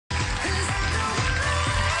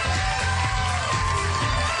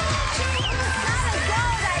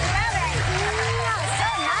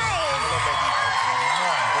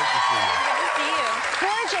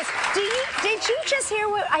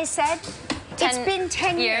I said? It's been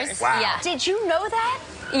 10 years. Wow. Yeah. Did you know that?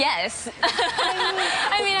 Yes.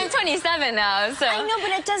 I mean, I'm 27 now, so. I know,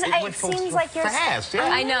 but it doesn't. It seems like you're fast. Yeah.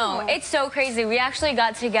 I know. It's so crazy. We actually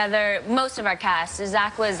got together, most of our cast.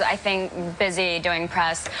 Zach was, I think, busy doing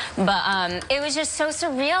press, but it was just so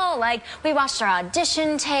surreal. Like, we watched our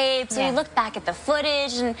audition tapes, and we looked back at the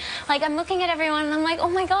footage, and like, I'm looking at everyone, and I'm like, oh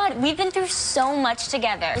my God, we've been through so much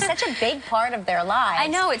together. It's such a big part of their lives. I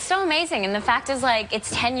know, it's so amazing, and the fact is, like, it's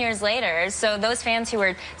 10 years later, so those fans who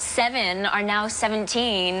were 7 are now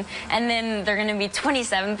 17, and then they're gonna be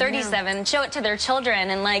 27, 37, show it to their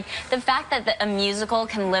children, and like, the fact that a musical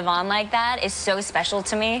can live on like that is so special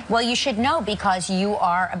to me. Well, you should know because you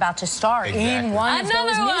are about to star in one of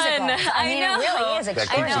those musicals. I mean, it really is extraordinary.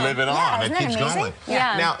 That keeps living on. Yeah, that keeps going.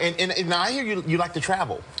 Yeah. Now, and now I hear you like to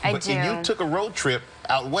travel. I but do. You took a road trip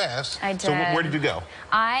out west. I did. So where did you go?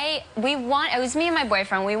 It was me and my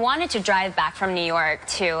boyfriend. We wanted to drive back from New York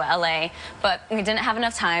to LA, but we didn't have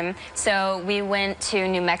enough time. So we went to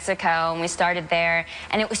New Mexico and we started there,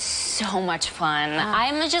 and it was so much fun.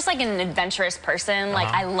 I'm just like an adventurous person. Like,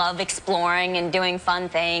 I love exploring and doing fun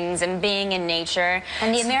things and being in nature.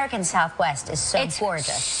 And the American Southwest is so gorgeous.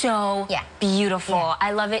 It's so beautiful. Yeah.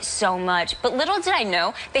 I love it so much. But little did I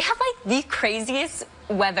know, they have like the craziest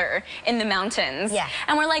weather in the mountains. Yeah.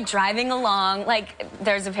 And we're like driving along, like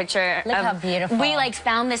there's a picture. Look how beautiful. We like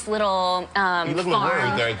found this little You look a little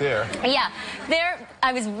worried right there. Yeah. There,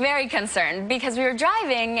 I was very concerned because we were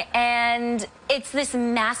driving and it's this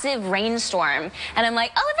massive rainstorm. And I'm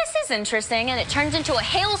like, oh, this is interesting. And it turns into a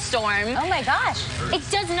hailstorm. Oh my gosh. It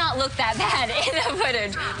does not look that bad in the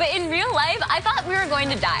footage. But in real life, I thought we were going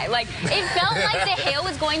to die. Like, it felt like the hail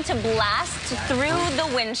was going to blast through the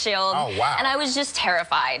windshield. Oh, wow. And I was just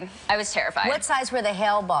terrified. I was terrified. What size were the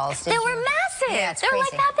hail balls? They were massive. Yeah, it's they were like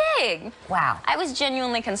crazy. that big. Wow. I was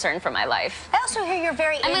genuinely concerned for my life. I also hear you're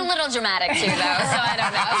very... I'm a little dramatic too, though, so I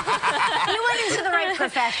don't know. You went into the right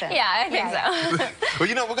profession. Yeah, I think so. Well,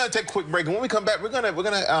 you know, we're going to take a quick break, and when we come back, we're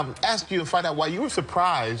gonna ask you and find out why you were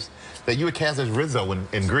surprised that you were cast as Rizzo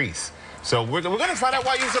in Grease. So we're going to find out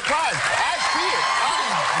why you were surprised. I see it.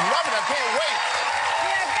 I'm loving it. I can't wait.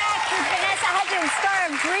 We are back with Vanessa Hudgens, star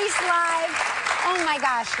of Grease Live. Oh my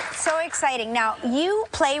gosh, so exciting. Now, you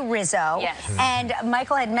play Rizzo. Yes. And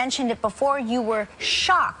Michael had mentioned it before, you were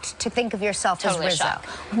shocked to think of yourself Totally as Rizzo. shocked.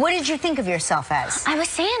 What did you think of yourself as? I was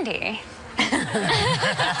Sandy.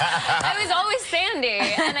 I was always Sandy,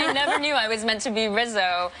 and I never knew I was meant to be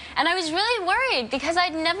Rizzo. And I was really worried because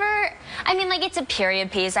I'd never, I mean, like, it's a period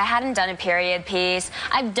piece. I hadn't done a period piece.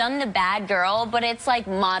 I've done the bad girl, but it's like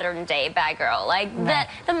modern day bad girl. Like, the bad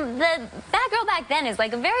girl back then is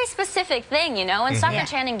like a very specific thing, you know? And Stockard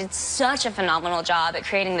Channing did such a phenomenal job at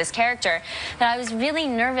creating this character that I was really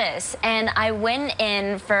nervous. And I went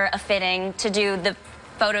in for a fitting to do the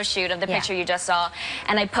photo shoot of the picture you just saw,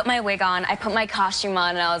 and I put my wig on, I put my costume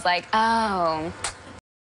on, and I was like, oh.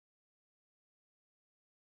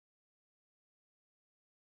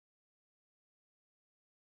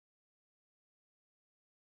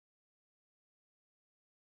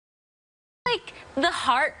 Like the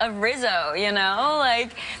heart of Rizzo, you know?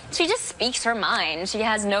 Like, she just speaks her mind. She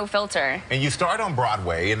has no filter. And you start on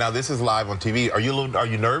Broadway, and now this is live on TV. Are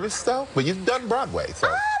you nervous though? But you've done Broadway,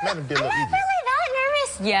 so man, it'd be a little easier.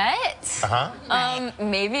 Yet.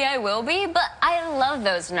 Maybe I will be, but I love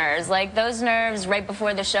those nerves. Like, those nerves right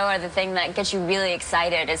before the show are the thing that gets you really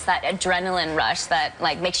excited. It's that adrenaline rush that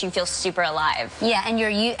like makes you feel super alive. Yeah, and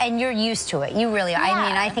you're used to it. You really are. Yeah. I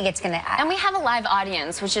mean, I think it's gonna. And we have a live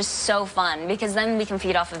audience, which is so fun because then we can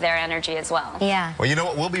feed off of their energy as well. Yeah. Well, you know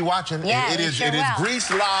what? We'll be watching. Yeah, it is will.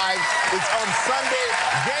 Grease Live. It's on Sunday,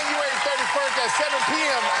 January 31st at 7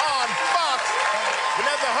 p.m. on Fox.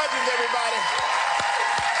 Vanessa Hudgens, everybody.